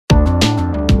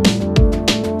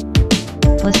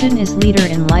Lisun is leader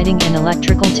in lighting and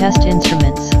electrical test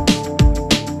instruments.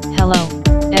 Hello,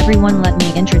 everyone, let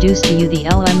me introduce to you the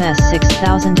LMS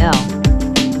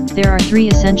 6000L. There are 3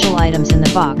 essential items in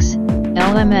the box: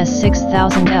 LMS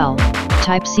 6000L,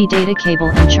 Type-C data cable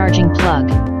and charging plug.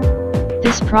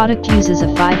 This product uses a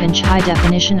 5-inch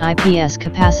high-definition IPS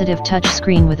capacitive touch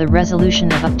screen with a resolution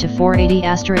of up to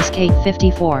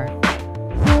 480*854.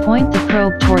 Point the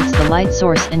probe towards the light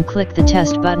source and click the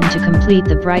test button to complete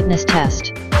the brightness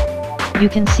test. You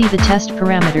can see the test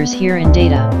parameters here in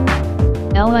data.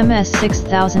 LMS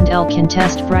 6000L can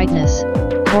test brightness,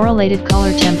 correlated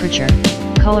color temperature,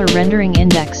 color rendering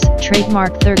index,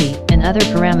 trademark 30, and other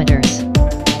parameters.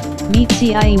 Meet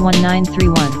CIE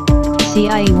 1931,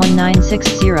 CIE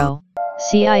 1960,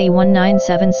 CIE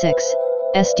 1976,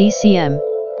 SDCM,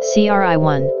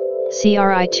 CRI1,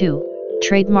 CRI2,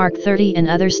 trademark 30 and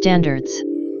other standards.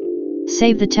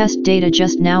 Save the test data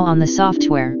just now on the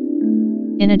software.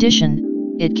 In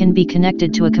addition, it can be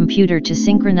connected to a computer to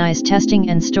synchronize testing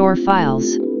and store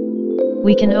files.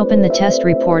 We can open the test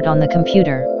report on the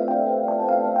computer.